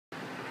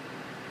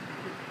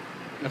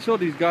I saw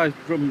these guys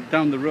from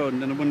down the road,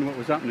 and then I wondered what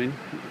was happening.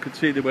 I could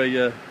see they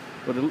were,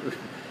 but it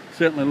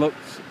certainly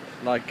looked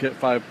like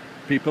 5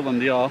 people,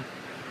 and they are.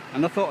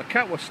 And I thought a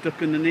cat was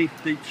stuck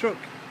underneath the truck,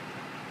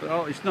 but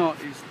oh, it's not.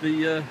 It's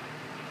the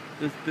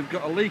they've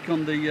got a leak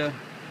on the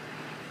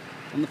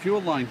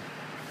fuel line,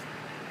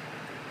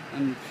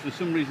 and for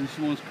some reason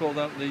someone's called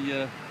out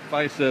the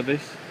fire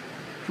service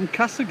from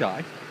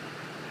Kasagay.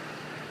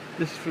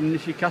 This is from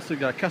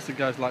Nishikasugai.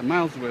 Kasagay's like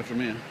miles away from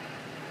here,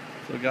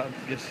 so I guess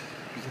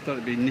because I thought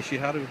it'd be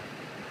Nishiharu.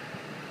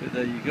 But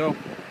there you go.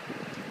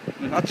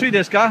 I'll treat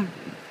this guy.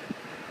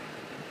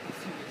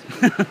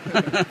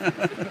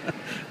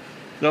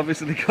 So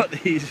obviously they got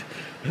these.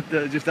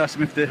 Just asked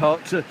them if they're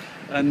hot,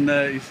 and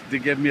they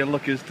gave me a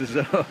look as to so.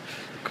 Of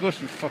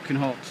course, it's fucking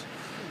hot.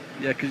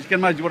 Yeah, because you can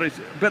imagine what it's.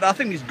 But I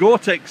think it's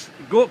Gore-Tex.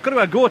 Got to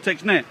wear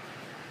Gore-Tex, innit?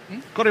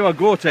 Got to wear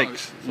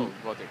Gore-Tex. So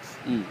Gore-Tex.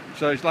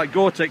 So it's like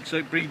Gore-Tex. So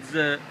it breathes.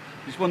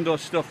 It's one of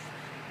those stuff.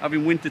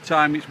 Having winter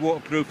time, it's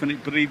waterproof and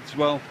it breathes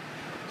well.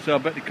 So I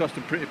bet it cost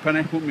a pretty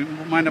penny.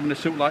 Wouldn't mind having a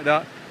suit like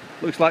that.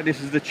 Looks like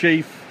this is the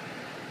chief.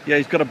 Yeah,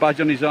 he's got a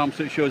badge on his arm,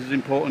 so it shows it's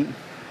important.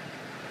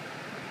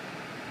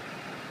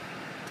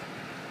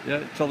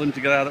 Yeah, tell them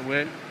to get out of the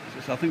way.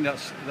 So I think that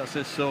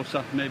says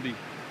Sosa, maybe.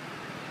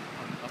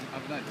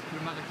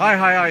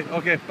 Hi.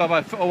 Okay, bye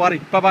bye. Oh, worry.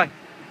 Bye bye.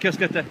 Kiss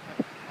get there.